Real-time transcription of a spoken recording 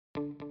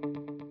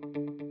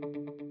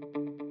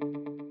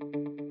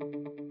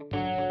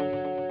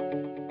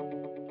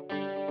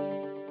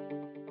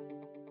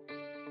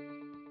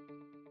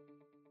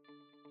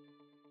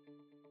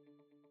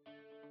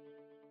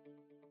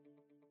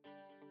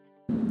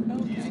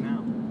Okay.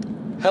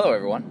 Hello,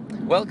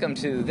 everyone. Welcome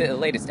to the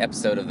latest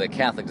episode of the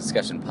Catholic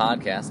Discussion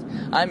Podcast.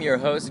 I'm your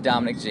host,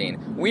 Dominic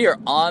Jean. We are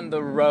on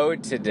the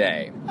road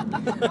today.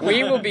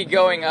 We will be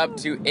going up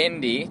to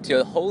Indy,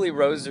 to Holy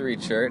Rosary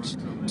Church,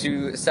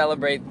 to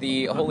celebrate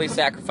the Holy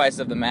Sacrifice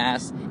of the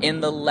Mass in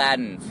the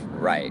Latin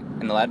Rite.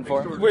 In the Latin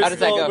form? How does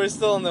that go? We're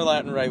still in the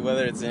Latin Rite,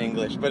 whether it's in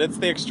English, but it's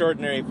the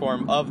extraordinary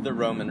form of the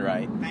Roman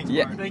Rite.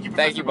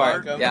 Thank you,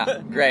 Bart.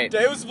 Yeah, great.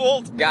 Deus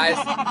Vult!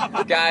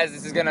 Guys,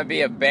 this is going to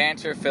be a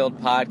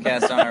banter-filled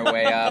podcast on our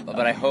way up,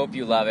 but I hope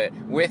you love it.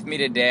 With me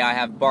today, I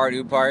have Bart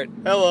Upart.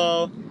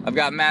 Hello. I've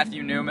got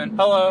Matthew Newman.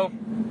 Hello.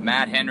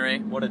 Matt Henry.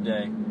 What a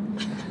day.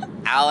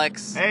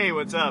 Alex. Hey,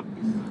 what's up?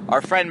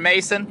 Our friend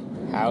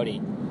Mason.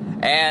 Howdy.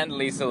 And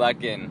Lisa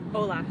Lutkin.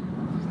 Hola.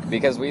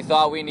 Because we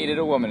thought we needed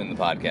a woman in the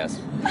podcast.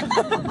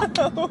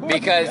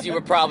 Because you were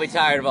probably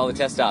tired of all the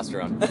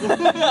testosterone.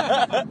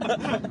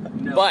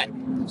 No. But,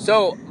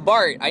 so,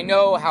 Bart, I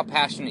know how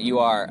passionate you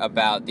are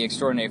about the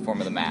extraordinary form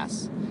of the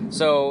Mass.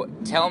 So,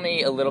 tell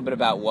me a little bit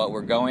about what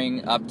we're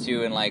going up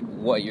to and,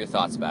 what your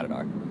thoughts about it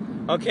are.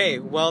 Okay,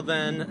 well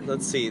then,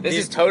 let's see. This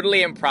is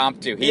totally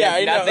impromptu. He has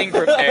I know. nothing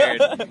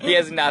prepared. He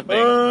has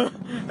nothing.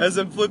 As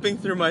I'm flipping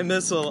through my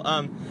missal,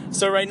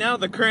 so right now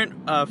the current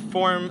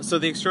form, so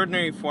the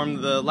extraordinary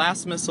form, the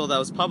last missal that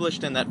was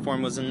published in that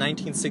form was in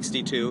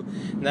 1962,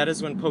 and that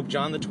is when Pope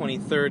John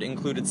XXIII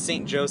included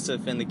Saint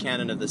Joseph in the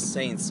canon of the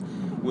saints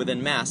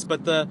within Mass.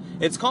 But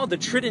it's called the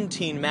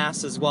Tridentine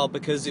Mass as well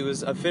because it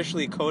was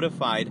officially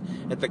codified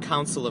at the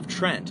Council of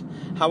Trent.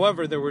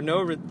 However, there were no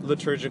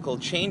liturgical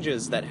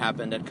changes that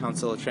happened at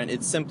Council of Trent.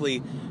 It's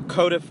simply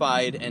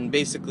codified, and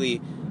basically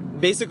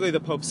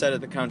the Pope said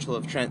at the Council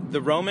of Trent,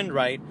 the Roman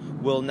Rite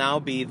will now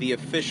be the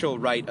official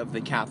rite of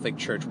the Catholic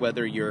Church,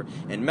 whether you're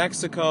in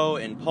Mexico,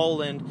 in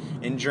Poland,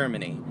 in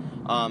Germany.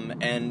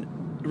 And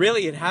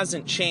really, it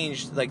hasn't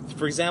changed. Like,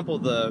 for example,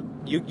 the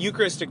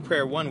Eucharistic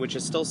Prayer 1, which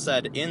is still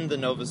said in the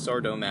Novus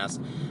Ordo Mass.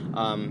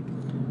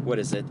 What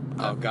is it?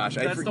 Oh, gosh.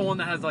 That's the one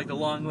that has, the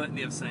long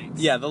litany of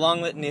saints. Yeah, the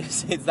long litany of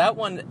saints. That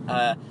one,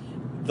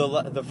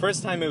 the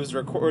first time it was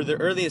recorded, or the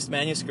earliest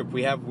manuscript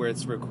we have where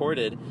it's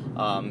recorded,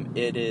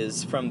 it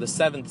is from the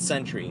 7th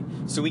century.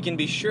 So we can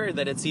be sure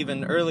that it's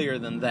even earlier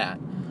than that.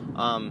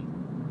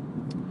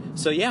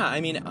 So yeah, I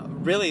mean,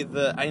 really,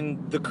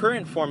 the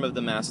current form of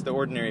the Mass, the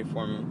ordinary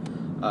form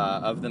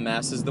of the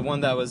Mass, is the one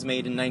that was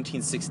made in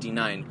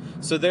 1969.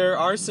 So there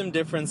are some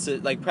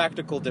differences,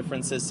 practical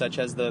differences, such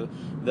as the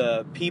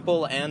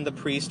people and the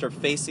priest are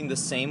facing the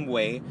same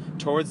way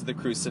towards the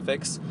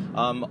crucifix.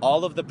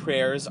 All of the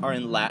prayers are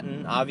in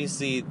Latin.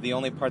 Obviously, the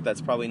only part that's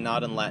probably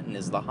not in Latin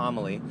is the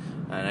homily,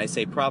 and I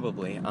say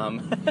probably.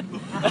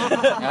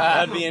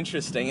 That'd be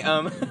interesting.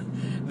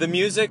 The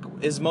music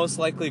is most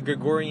likely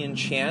Gregorian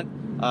chant,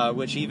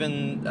 which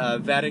even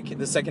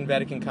the Second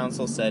Vatican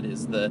Council said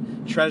is the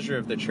treasure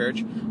of the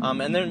Church.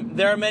 And then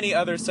there are many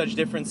other such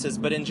differences,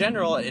 but in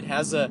general, it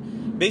has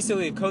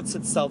basically it coats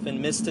itself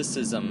in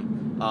mysticism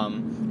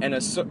and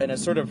a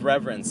sort of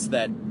reverence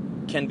that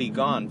can be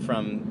gone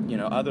from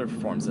other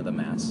forms of the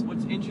Mass.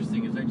 What's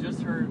interesting is I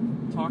just heard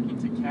talking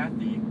to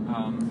Kathy,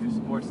 who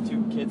supports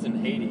 2 kids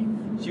in Haiti.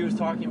 She was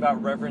talking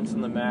about reverence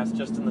in the Mass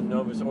just in the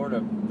Novus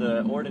Ordo,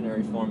 the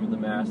ordinary form of the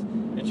Mass.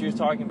 And she was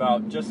talking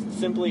about just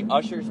simply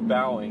ushers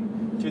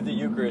bowing to the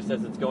Eucharist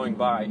as it's going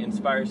by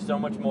inspires so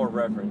much more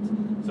reverence.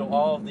 So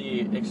all of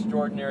the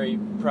extraordinary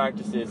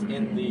practices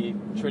in the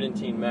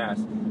Tridentine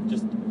Mass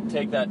just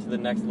take that to the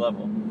next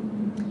level.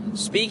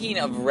 Speaking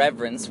of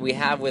reverence, we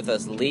have with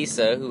us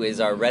Lisa, who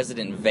is our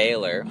resident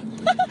veiler.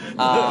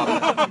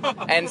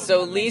 And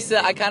so,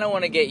 Lisa, I kind of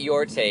want to get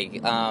your take.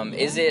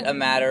 Is it a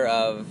matter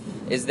of...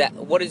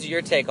 what is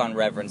your take on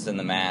reverence in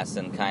the Mass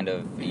and kind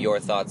of your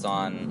thoughts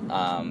on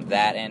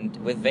that, and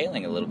with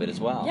veiling a little bit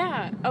as well?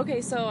 Yeah, okay,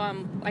 so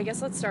I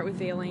guess let's start with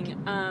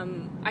veiling.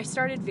 I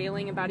started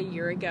veiling about a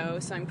year ago,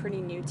 so I'm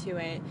pretty new to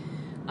it.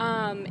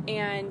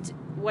 And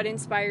what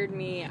inspired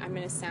me, I'm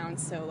going to sound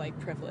so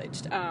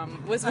privileged,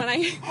 was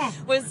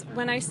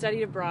when I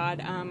studied abroad.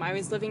 I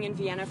was living in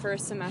Vienna for a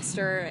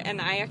semester, and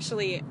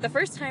the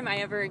first time I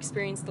ever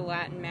experienced the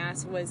Latin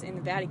Mass was in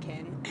the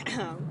Vatican.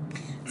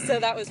 So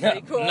that was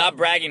pretty cool. Not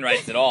bragging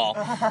rights at all.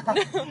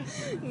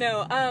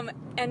 No,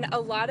 and a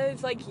lot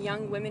of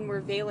young women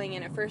were veiling,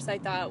 and at first I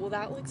thought, well,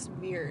 that looks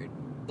weird.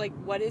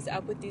 What is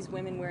up with these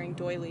women wearing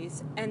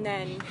doilies? And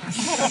then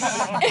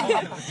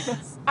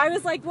I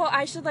was like, well,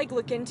 I should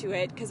look into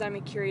it because I'm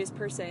a curious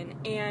person.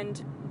 And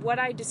what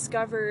I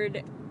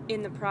discovered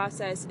in the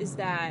process is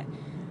that,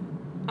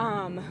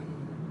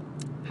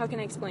 how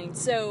can I explain?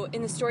 So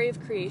in the story of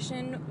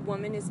creation,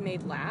 woman is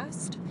made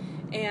last.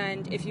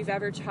 And if you've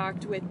ever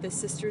talked with the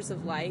Sisters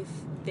of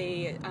Life,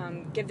 they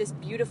give this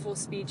beautiful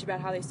speech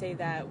about how they say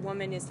that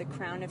woman is the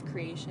crown of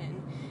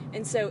creation.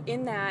 And so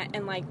in that,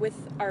 and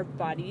with our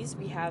bodies,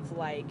 we have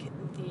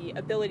the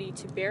ability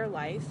to bear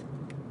life.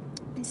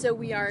 And so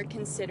we are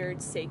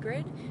considered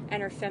sacred,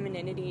 and our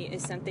femininity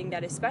is something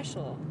that is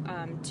special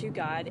to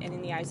God and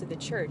in the eyes of the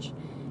Church.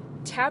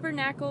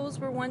 tabernacles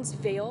were once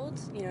veiled,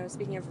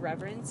 speaking of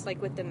reverence,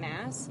 like with the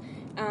Mass.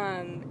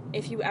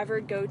 If you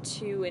ever go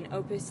to an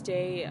Opus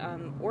Dei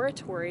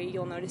oratory,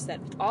 you'll notice that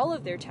all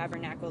of their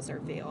tabernacles are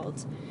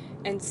veiled.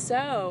 And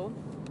so,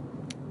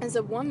 as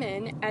a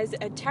woman, as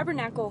a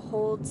tabernacle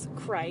holds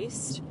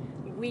Christ,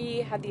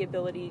 we have the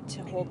ability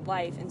to hold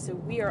life, and so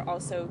we are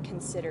also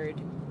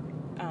considered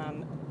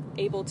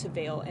able to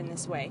veil in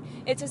this way.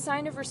 It's a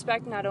sign of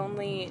respect not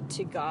only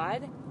to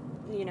God,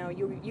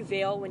 you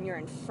veil when you're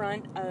in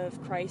front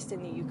of Christ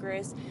in the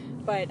Eucharist,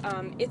 but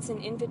it's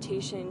an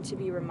invitation to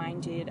be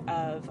reminded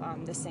of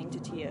the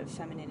sanctity of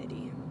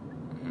femininity.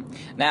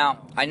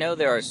 Now, I know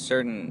there are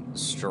certain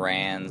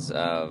strands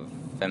of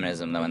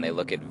feminism that when they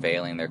look at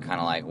veiling, they're kind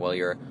of like, well,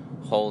 you're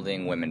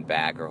holding women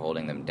back or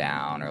holding them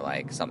down or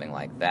like something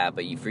like that.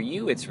 But for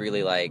you, it's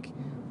really like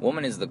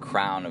woman is the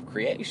crown of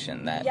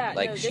creation.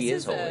 She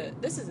is holy.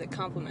 This is a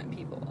compliment,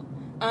 people.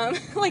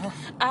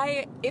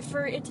 If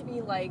for it to be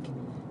like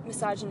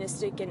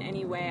misogynistic in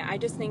any way, I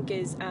just think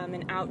is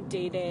an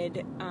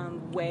outdated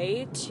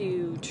way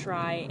to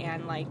try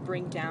and like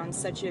bring down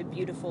such a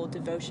beautiful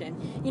devotion.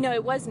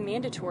 It was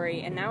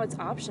mandatory and now it's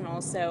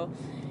optional. So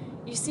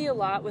you see a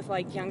lot with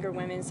like younger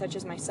women such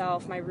as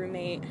myself, my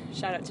roommate,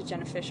 shout out to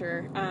Jenna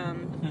Fisher.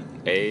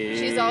 Hey.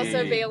 She's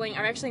also veiling.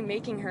 I'm actually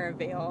making her a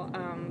veil.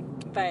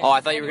 But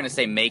I thought you were going to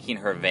say making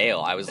her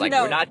veil. I was like,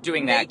 no, we're not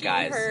doing that,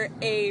 guys. Making her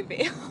a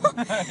veil.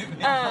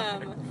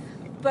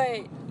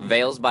 But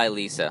Veils by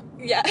Lisa.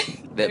 Yeah.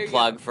 The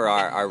plug for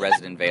our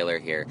resident veiler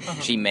here.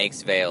 She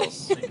makes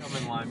veils. They come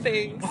in line.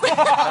 Thanks.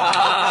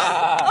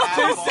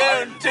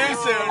 Too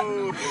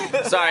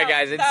soon. Sorry,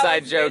 guys.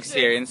 Inside jokes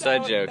here.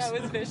 Inside jokes.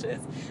 That was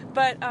vicious.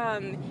 But,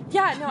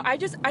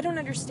 I don't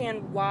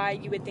understand why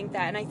you would think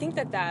that. And I think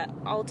that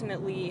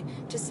ultimately,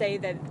 to say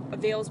that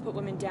veils put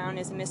women down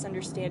is a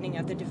misunderstanding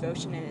of the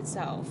devotion in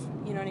itself.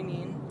 You know what I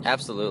mean?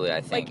 Absolutely,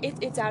 I think.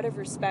 Like, it's out of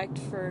respect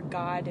for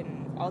God and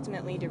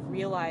ultimately to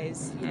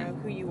realize,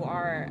 who you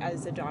are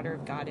as a daughter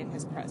of God in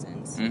His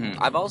presence.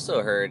 Mm-hmm. I've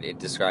also heard it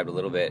described a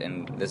little bit,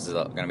 and this is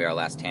going to be our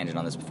last tangent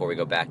on this before we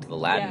go back to the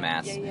Latin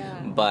Mass.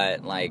 Yeah.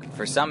 But, like,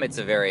 for some, it's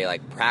a very,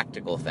 like,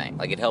 practical thing.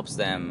 Like, it helps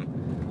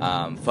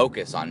them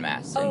focus on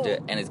Mass, and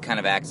it kind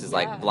of acts as,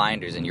 like,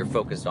 blinders, and you're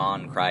focused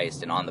on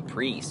Christ and on the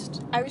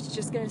priest. I was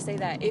just going to say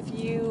that. If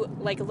you,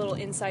 like a little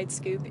inside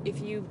scoop,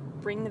 if you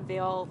bring the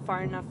veil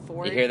far enough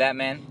forward... You hear that,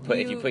 man?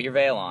 If you put your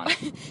veil on.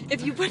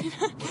 If you put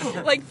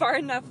it, like, far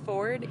enough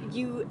forward,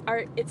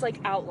 it's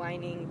like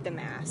outlining the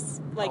Mass.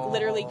 Like,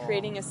 literally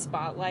creating a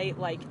spotlight,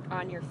 like,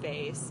 on your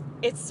face.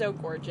 It's so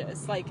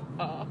gorgeous. Like,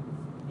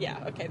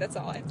 yeah, okay, that's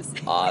all I have to say.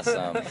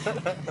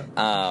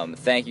 Awesome.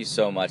 Thank you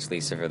so much,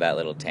 Lisa, for that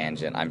little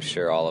tangent. I'm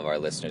sure all of our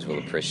listeners will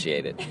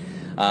appreciate it.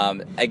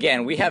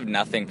 Again, we have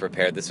nothing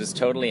prepared. This was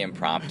totally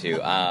impromptu.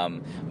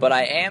 But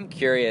I am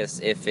curious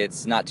if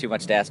it's not too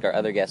much to ask our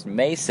other guest,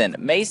 Mason.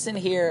 Mason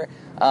here,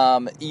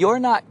 you're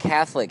not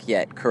Catholic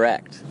yet,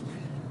 correct?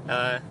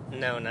 No,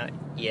 not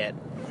yet.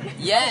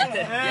 Yet.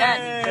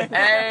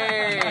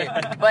 Hey!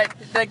 But,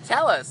 like,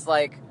 tell us,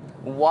 like,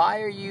 why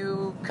are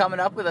you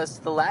coming up with us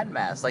to the Latin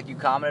Mass? Like, you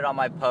commented on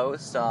my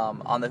post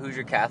on the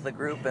Hoosier Catholic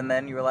group, and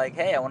then you were like,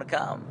 hey, I want to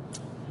come.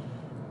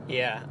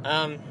 Yeah,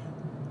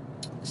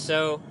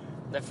 so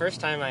the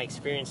first time I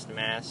experienced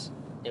Mass,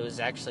 it was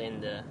actually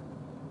in the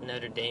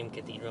Notre Dame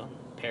Cathedral in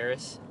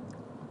Paris,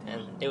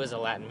 and it was a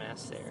Latin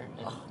Mass there.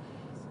 And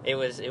it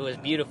was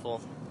beautiful.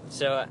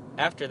 So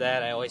after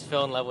that, I always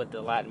fell in love with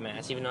the Latin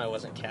Mass, even though I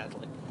wasn't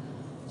Catholic.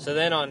 So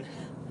then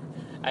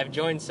I've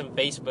joined some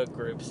Facebook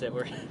groups that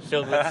were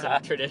filled with some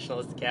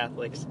traditionalist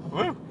Catholics.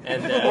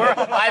 And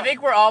I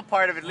think we're all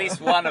part of at least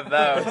one of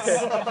those.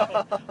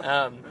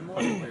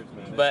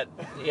 But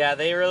yeah,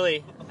 they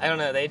really, I don't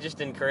know, they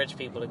just encourage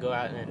people to go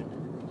out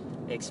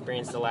and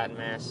experience the Latin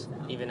Mass,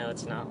 even though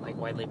it's not like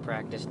widely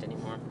practiced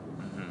anymore.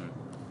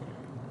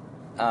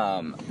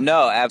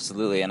 No,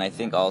 absolutely, and I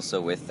think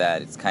also with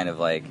that, it's kind of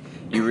like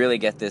you really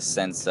get this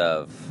sense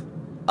of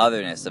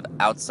otherness, of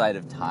outside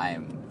of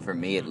time. For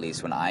me, at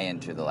least, when I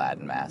enter the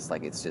Latin Mass,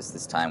 like, it's just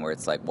this time where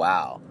it's like,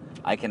 wow,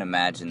 I can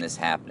imagine this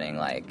happening,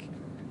 like,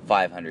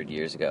 500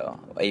 years ago,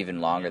 even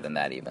longer than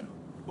that, even.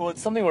 Well,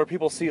 it's something where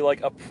people see,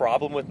 like, a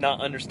problem with not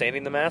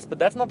understanding the Mass, but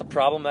that's not the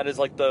problem. That is,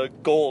 like, the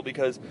goal,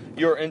 because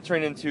you're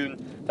entering into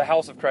the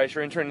house of Christ.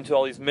 You're entering into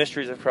all these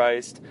mysteries of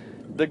Christ.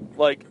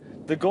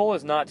 The goal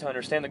is not to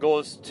understand. The goal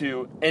is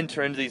to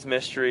enter into these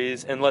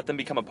mysteries and let them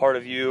become a part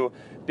of you,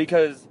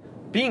 because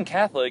being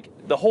Catholic,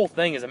 the whole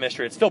thing is a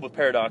mystery. It's filled with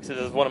paradoxes,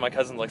 as one of my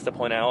cousins likes to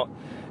point out.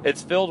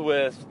 It's filled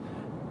with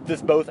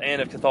this both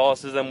and of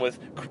Catholicism,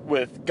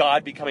 with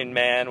God becoming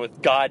man,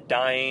 with God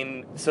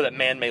dying so that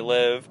man may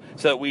live,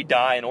 so that we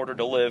die in order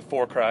to live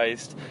for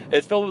Christ.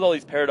 It's filled with all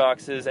these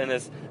paradoxes and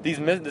this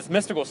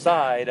mystical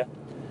side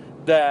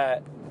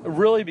that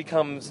really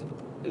becomes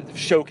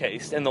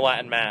showcased in the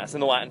Latin Mass, in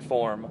the Latin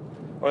form,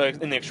 or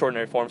in the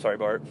extraordinary form. Sorry,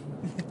 Bart.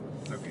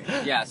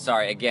 Yeah,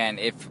 sorry. Again,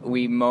 if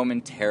we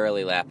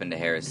momentarily lap into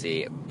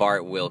heresy,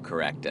 Bart will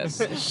correct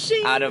us.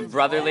 Out of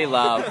brotherly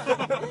love,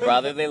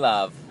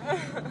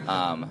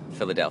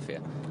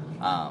 Philadelphia.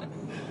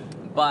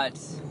 But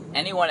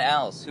anyone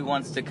else who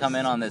wants to come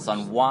in on this,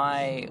 on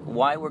why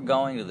we're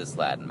going to this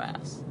Latin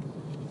Mass?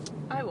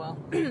 I will.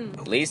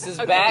 Lisa's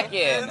back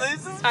in.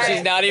 Lisa's back.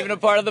 She's not even a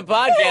part of the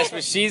podcast,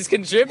 but she's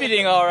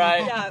contributing all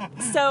right. Yeah.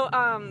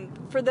 So,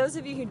 for those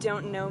of you who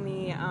don't know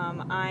me,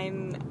 I'm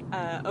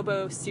an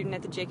oboe student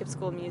at the Jacob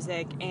School of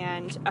Music,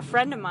 and a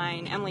friend of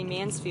mine, Emily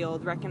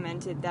Mansfield,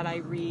 recommended that I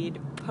read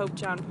Pope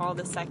John Paul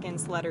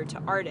II's letter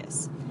to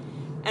artists.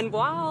 And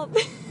while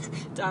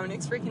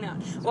Dominic's freaking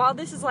out, while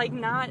this is like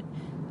not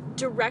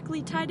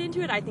directly tied into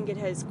it, I think it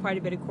has quite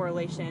a bit of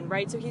correlation,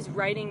 right? So he's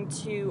writing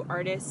to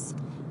artists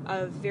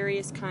of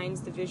various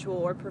kinds, the visual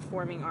or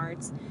performing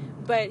arts,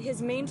 but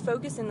his main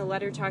focus in the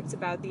letter talks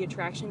about the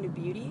attraction to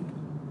beauty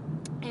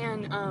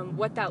and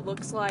what that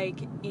looks like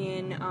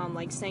in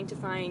like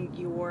sanctifying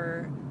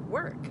your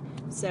work.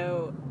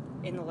 So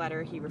in the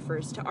letter he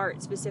refers to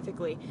art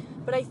specifically,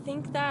 but I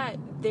think that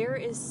there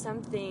is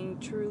something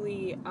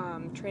truly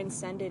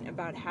transcendent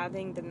about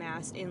having the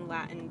Mass in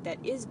Latin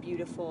that is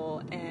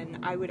beautiful, and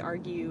I would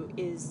argue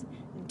is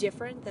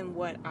different than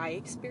what I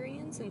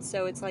experience. And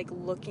so it's like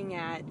looking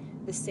at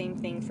the same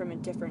thing from a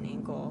different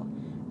angle,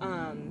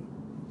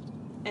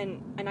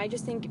 and I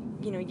just think,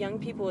 you know, young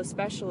people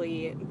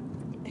especially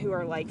who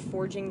are like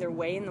forging their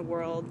way in the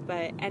world,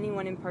 but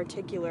anyone in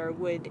particular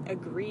would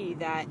agree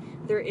that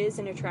there is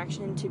an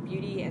attraction to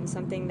beauty and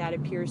something that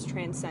appears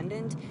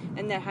transcendent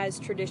and that has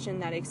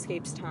tradition that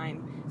escapes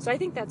time. So I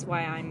think that's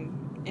why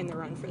I'm in the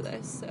run for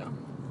this. So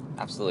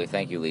Absolutely,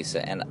 thank you,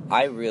 Lisa. And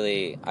I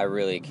really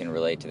can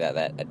relate to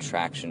that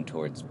attraction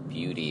towards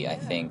beauty. I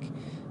think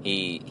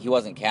he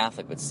wasn't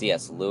Catholic, but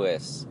C.S.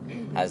 Lewis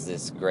has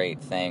this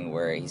great thing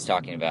where he's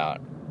talking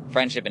about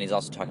friendship and he's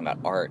also talking about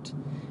art.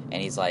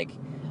 And he's like,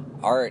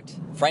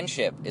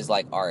 friendship is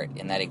like art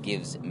in that it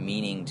gives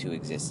meaning to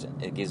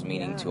existence. It gives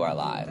meaning to our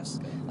lives.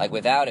 Like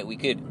without it, we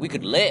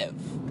could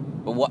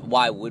live, but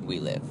why would we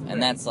live?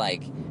 And that's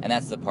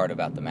the part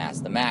about the Mass.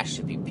 The Mass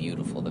should be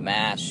beautiful. The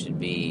Mass should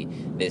be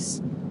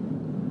this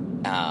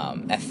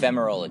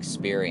ephemeral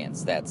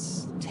experience that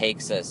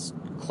takes us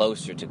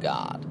closer to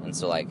God. And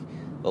so, like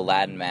the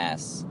Latin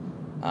Mass,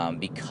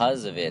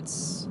 because of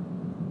its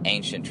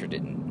ancient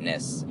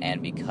traditness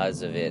and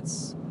because of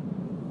its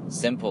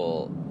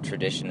simple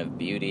tradition of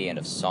beauty and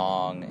of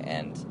song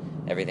and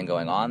everything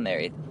going on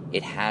there,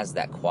 it has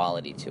that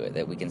quality to it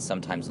that we can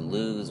sometimes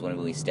lose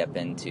when we step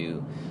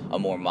into a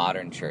more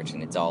modern church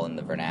and it's all in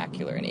the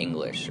vernacular, in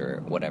English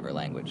or whatever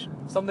language.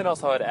 Something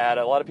else I would add,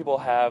 a lot of people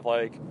have,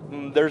 like,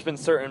 there's been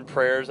certain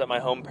prayers at my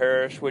home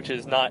parish, which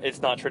is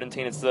it's not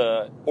Tridentine, it's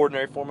the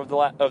ordinary form of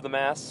the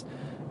Mass.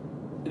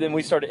 Then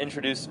we started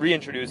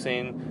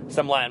reintroducing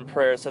some Latin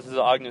prayers, such as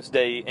the Agnus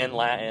Dei in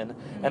Latin,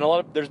 and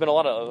there's been a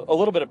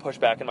little bit of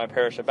pushback in my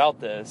parish about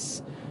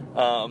this.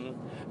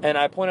 And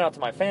I pointed out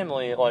to my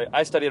family, like,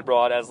 I studied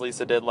abroad, as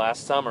Lisa did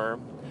last summer,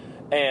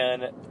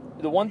 and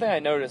the one thing I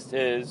noticed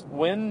is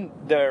when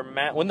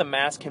the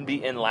Mass can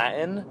be in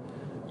Latin,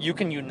 you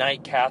can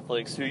unite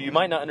Catholics who you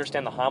might not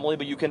understand the homily,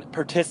 but you can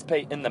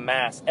participate in the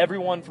Mass.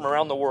 Everyone from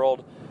around the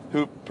world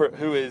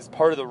who is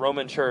part of the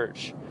Roman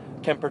Church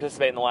can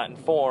participate in the Latin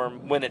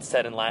form when it's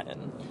said in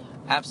Latin.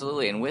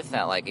 Absolutely, and with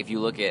that, like, if you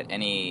look at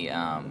any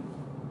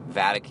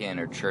Vatican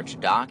or church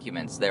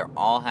documents, they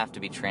all have to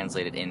be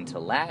translated into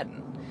Latin.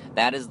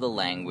 That is the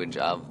language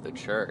of the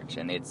church,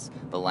 and it's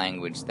the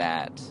language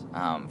that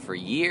for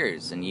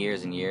years and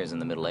years and years in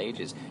the Middle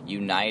Ages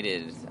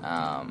united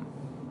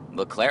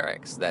the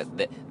clerics. That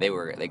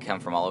they come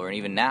from all over, and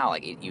even now,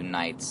 like, it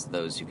unites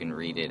those who can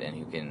read it and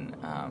who can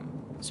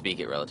speak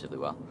it relatively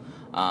well.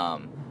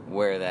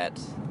 Where that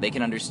they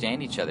can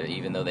understand each other,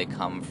 even though they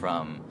come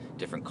from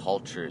different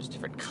cultures,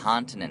 different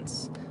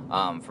continents,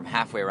 from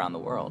halfway around the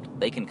world.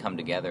 They can come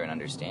together and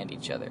understand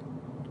each other.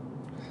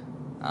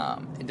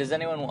 Does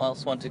anyone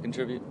else want to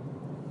contribute?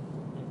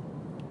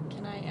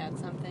 can I add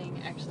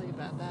something actually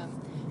about that?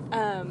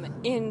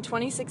 In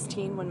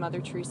 2016, when Mother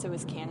Teresa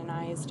was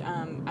canonized,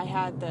 I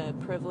had the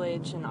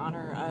privilege and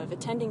honor of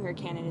attending her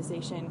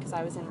canonization because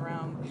I was in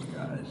Rome.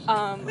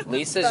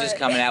 Lisa's just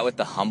coming out with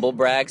the humble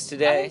brags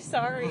today. I'm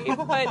sorry,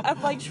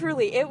 but like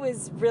truly, it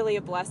was really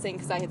a blessing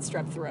because I had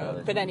strep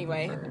throat. But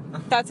anyway,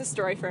 that's a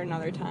story for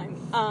another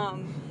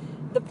time.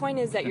 The point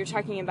is that you're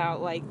talking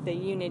about like the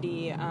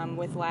unity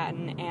with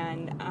Latin,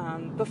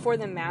 and before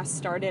the Mass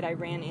started, I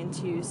ran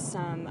into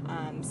some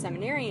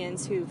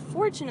seminarians who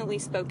fortunately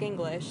spoke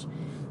English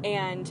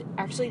and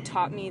actually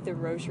taught me the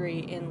Rosary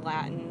in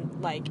Latin,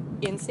 like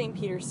in St.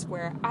 Peter's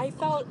Square. I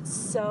felt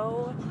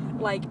so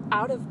like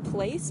out of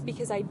place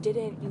because I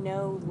didn't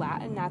know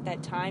Latin at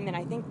that time, and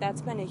I think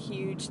that's been a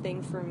huge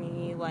thing for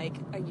me, like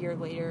a year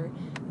later,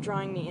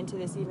 drawing me into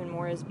this even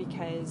more, is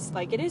because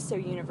like it is so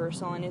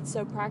universal and it's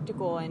so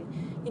practical.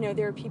 And you know,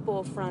 there are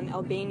people from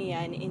Albania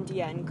and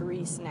India and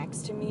Greece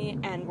next to me,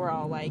 and we're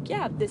all like,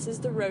 yeah, this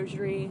is the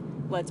Rosary,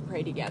 let's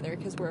pray together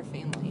because we're a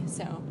family.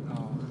 So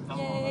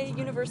yay,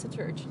 Universal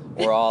Church.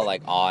 We're all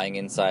like awing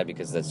inside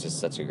because that's just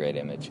such a great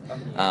image.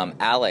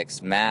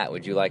 Alex, Matt,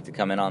 would you like to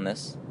come in on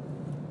this?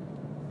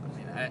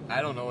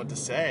 I don't know what to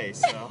say,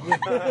 so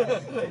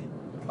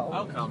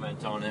I'll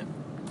comment on it.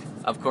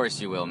 Of course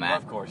you will, Matt.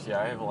 Of course, yeah,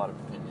 I have a lot of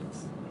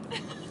opinions.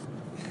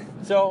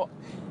 So,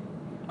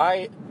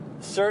 I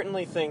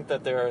certainly think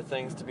that there are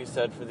things to be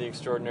said for the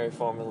extraordinary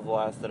form of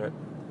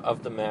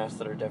the Mass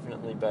that are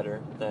definitely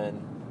better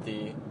than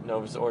the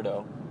Novus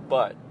Ordo,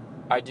 but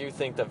I do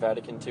think that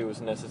Vatican II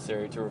was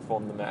necessary to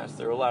reform the Mass.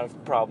 There are a lot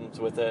of problems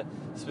with it,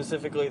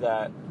 specifically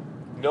that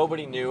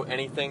nobody knew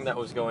anything that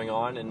was going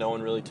on and no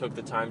one really took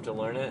the time to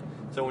learn it.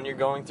 So when you're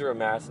going through a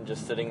Mass and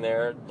just sitting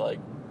there,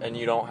 and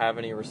you don't have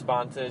any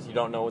responses, you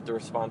don't know what the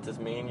responses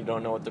mean, you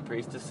don't know what the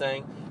priest is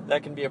saying,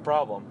 that can be a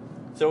problem.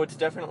 So it's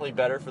definitely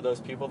better for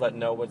those people that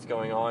know what's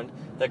going on,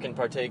 that can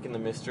partake in the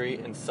mystery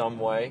in some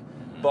way,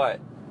 but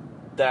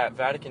that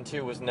Vatican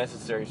II was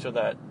necessary so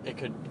that it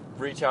could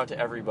reach out to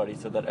everybody,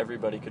 so that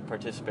everybody could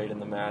participate in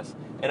the Mass.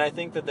 And I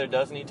think that there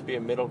does need to be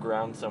a middle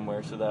ground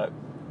somewhere so that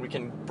we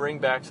can bring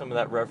back some of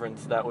that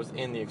reverence that was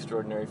in the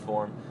extraordinary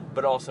form,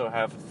 but also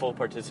have full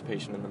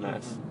participation in the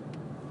Mass.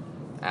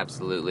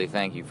 Absolutely.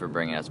 Thank you for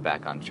bringing us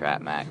back on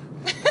track, Mac.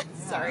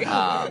 Sorry.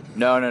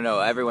 No.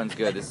 Everyone's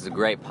good. This is a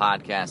great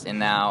podcast. And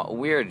now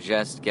we're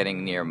just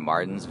getting near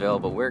Martinsville,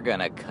 but we're going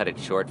to cut it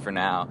short for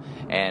now.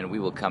 And we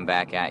will come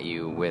back at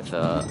you with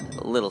a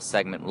little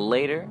segment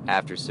later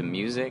after some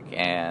music.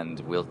 And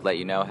we'll let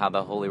you know how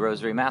the Holy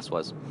Rosary Mass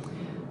was.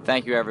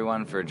 Thank you,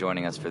 everyone, for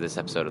joining us for this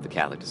episode of the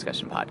Catholic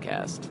Discussion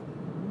Podcast.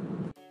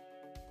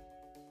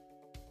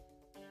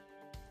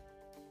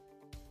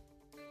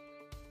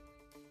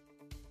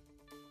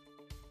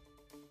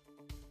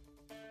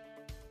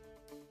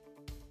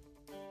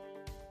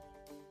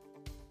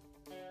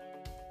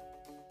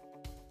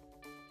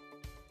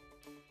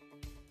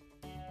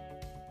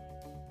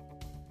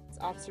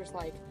 Officer's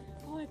like,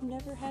 oh, I've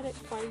never had it.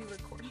 Why are you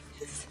recording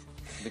this?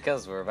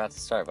 Because we're about to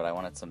start, but I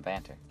wanted some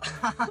banter.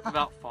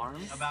 About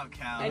farms? About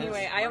cows.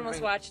 Anyway, I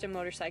almost watched a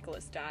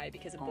motorcyclist die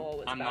because a bull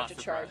was I'm about not to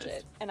charge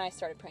surprised. it, and I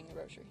started praying the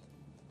rosary.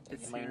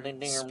 Speaking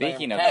of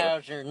Speaking of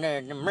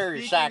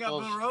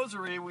the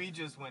rosary, we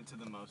just went to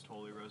the most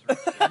holy rosary.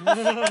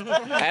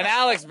 And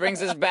Alex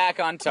brings us back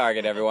on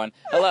target, everyone.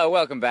 Hello,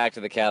 welcome back to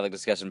the Catholic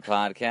Discussion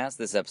Podcast.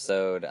 This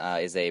episode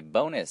is a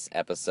bonus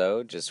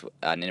episode, just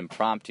an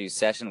impromptu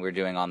session we're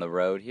doing on the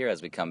road here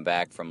as we come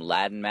back from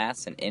Latin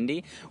Mass in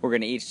Indy. We're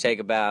going to each take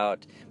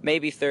about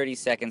maybe 30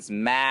 seconds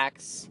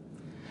max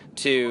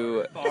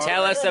to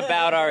tell us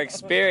about our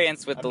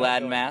experience with the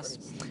Latin Mass.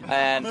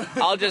 And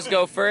I'll just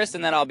go first,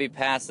 and then I'll be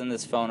passing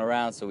this phone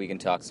around so we can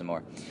talk some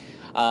more.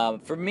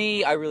 For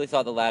me, I really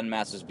thought the Latin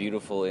Mass was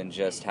beautiful in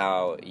just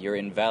how you're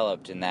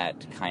enveloped in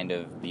that kind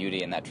of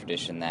beauty and that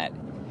tradition that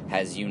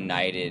has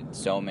united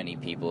so many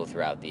people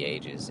throughout the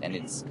ages. And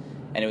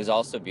it was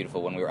also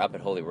beautiful when we were up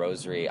at Holy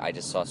Rosary. I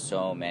just saw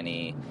so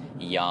many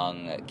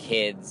young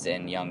kids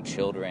and young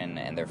children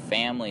and their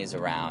families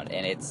around,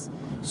 and it's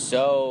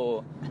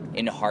so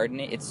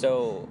enheartening. It's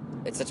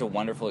such a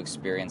wonderful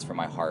experience for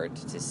my heart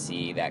to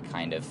see that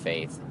kind of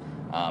faith,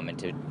 and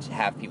to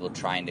have people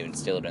trying to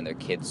instill it in their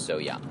kids so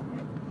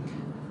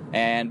young.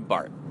 And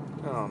Bart.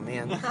 Oh,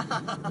 man.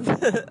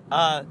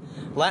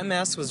 Latin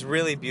Mass was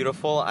really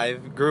beautiful. I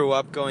grew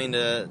up going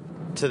to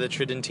the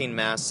Tridentine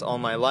Mass all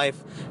my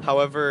life.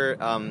 However,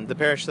 the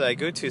parish that I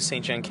go to,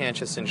 St. John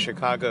Cantius in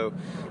Chicago,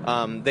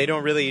 they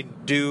don't really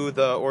do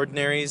the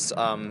ordinaries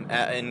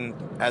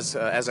as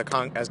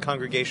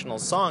congregational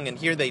song, and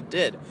here they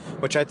did,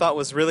 which I thought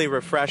was really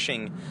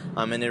refreshing,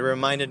 and it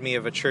reminded me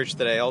of a church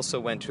that I also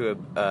went to,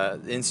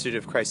 the Institute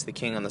of Christ the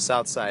King on the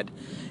south side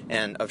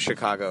and of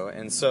Chicago,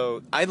 and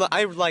so I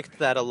liked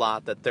that a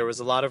lot, that there was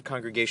a lot of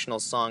congregational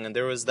song, and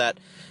there was that,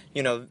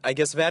 I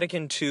guess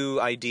Vatican II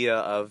idea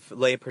of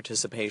lay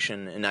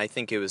participation, and I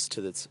think it was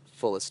to its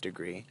fullest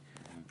degree.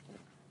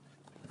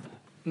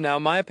 Now,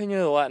 my opinion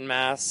of the Latin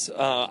Mass,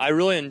 I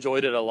really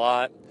enjoyed it a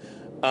lot.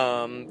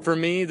 For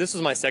me, this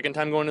was my second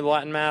time going to the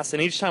Latin Mass,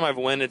 and each time I've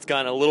went, it's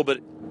gotten a little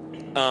bit,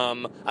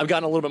 I've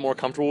gotten a little bit more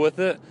comfortable with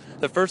it.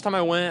 The first time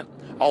I went,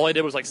 all I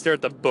did was stare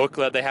at the book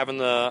that they have in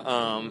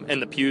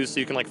the pews so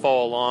you can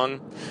follow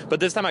along.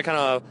 But this time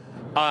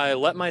I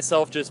let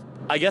myself just,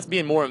 I guess,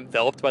 being more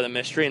enveloped by the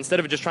mystery instead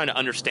of just trying to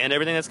understand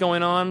everything that's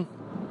going on.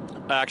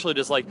 I actually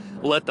just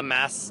let the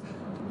Mass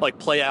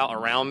play out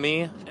around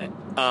me.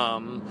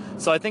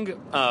 So I think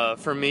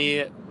for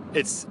me,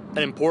 it's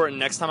important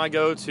next time I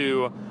go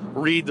to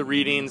read the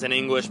readings in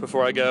English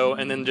before I go,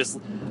 and then just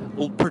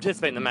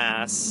participate in the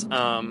Mass.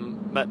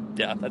 But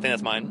yeah, I think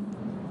that's mine.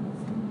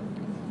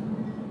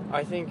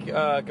 I think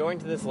going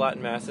to this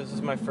Latin Mass, this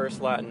was my first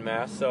Latin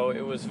Mass, so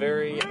it was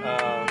very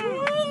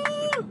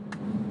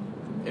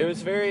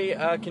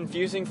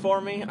confusing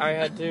for me. I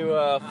had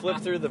to flip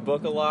through the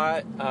book a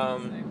lot.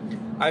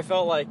 I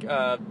felt like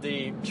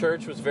the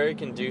church was very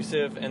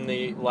conducive, and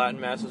the Latin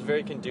Mass was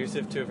very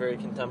conducive to a very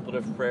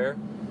contemplative prayer.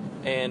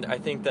 And I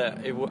think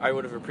that I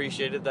would have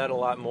appreciated that a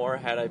lot more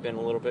had I been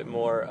a little bit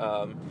more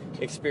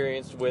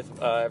experienced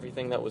with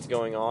everything that was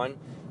going on.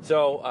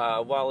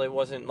 So while it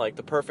wasn't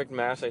the perfect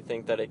Mass, I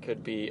think that it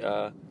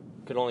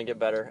could only get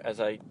better as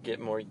I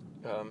get more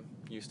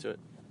used to it.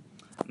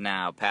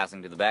 Now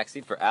passing to the back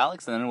seat for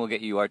Alex, and then we'll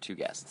get you our two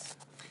guests.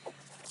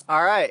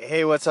 All right.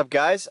 Hey, what's up,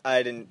 guys?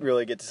 I didn't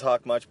really get to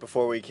talk much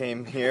before we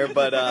came here,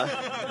 but I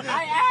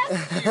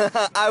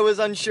asked I was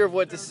unsure of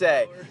what to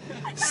say.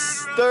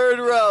 Third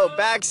row,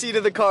 back seat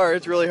of the car.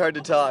 It's really hard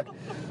to talk.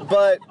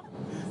 But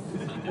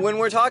when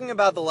we're talking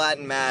about the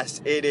Latin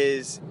Mass, it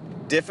is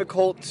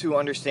difficult to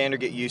understand or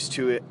get used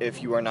to it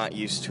if you are not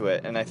used to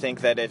it. And I think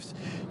that if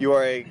you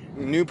are a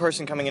new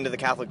person coming into the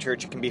Catholic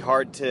Church, it can be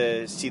hard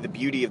to see the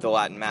beauty of the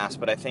Latin Mass.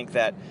 But I think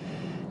that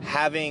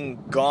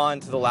having gone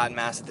to the Latin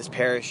Mass at this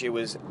parish, it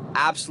was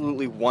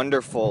absolutely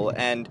wonderful.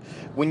 And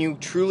when you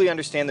truly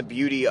understand the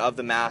beauty of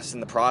the Mass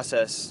and the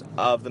process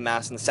of the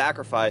Mass and the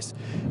sacrifice,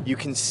 you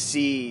can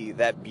see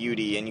that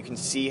beauty and you can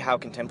see how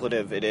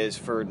contemplative it is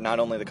for not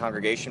only the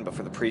congregation but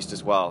for the priest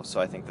as well.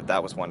 So I think that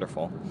that was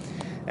wonderful.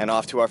 And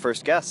off to our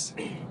first guest.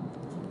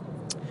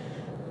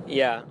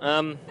 Yeah,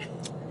 I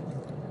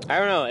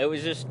don't know, it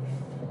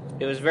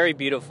was very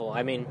beautiful.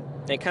 I mean,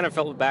 it kind of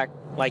felt back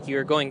like you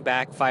were going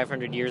back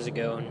 500 years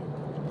ago,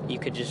 and you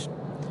could just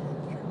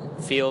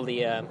feel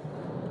the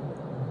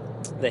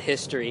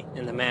history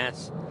in the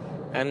Mass.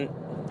 And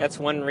that's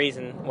one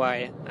reason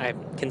why I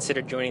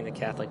considered joining the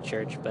Catholic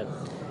Church, but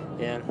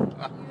yeah.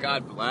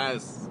 God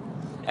bless.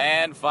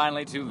 And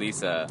finally to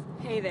Lisa.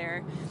 Hey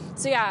there.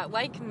 So yeah,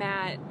 like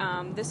Matt,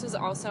 this was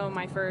also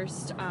my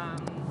first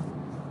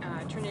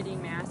Trinity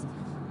Mass,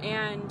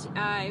 and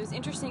it was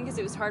interesting because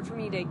it was hard for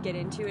me to get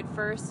into at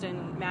first,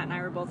 and Matt and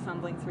I were both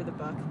fumbling through the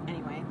book.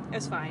 Anyway, it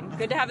was fine.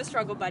 Good to have a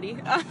struggle buddy.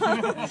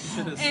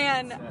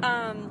 And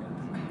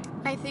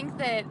I think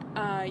that,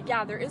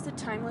 there is a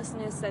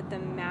timelessness that the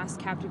Mass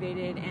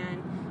captivated,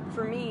 and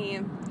for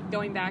me,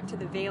 going back to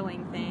the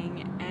veiling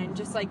thing, and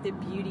just like the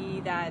beauty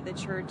that that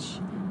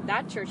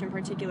church in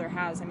particular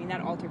has. I mean,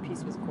 that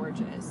altarpiece was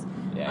gorgeous.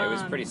 Yeah, it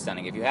was pretty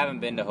stunning. If you haven't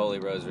been to Holy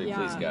Rosary,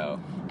 please go.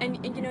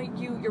 And you know,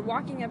 you're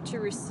walking up to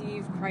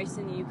receive Christ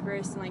in the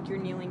Eucharist, and like you're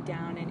kneeling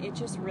down, and it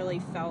just really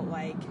felt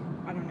like,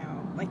 I don't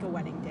know, like a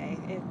wedding day,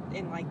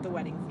 in like the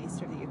wedding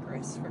feast of the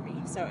Eucharist for me.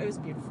 So it was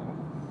beautiful.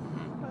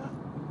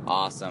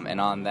 Awesome.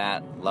 And on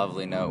that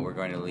lovely note, we're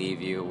going to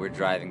leave you. We're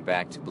driving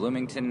back to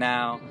Bloomington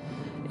now.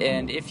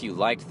 And if you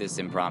liked this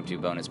impromptu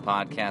bonus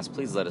podcast,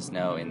 please let us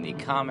know in the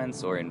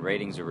comments or in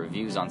ratings or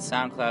reviews on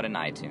SoundCloud and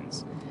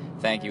iTunes.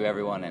 Thank you,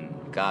 everyone, and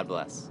God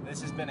bless.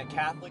 This has been a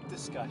Catholic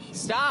discussion.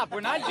 Stop!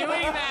 We're not doing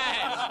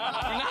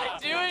that! We're not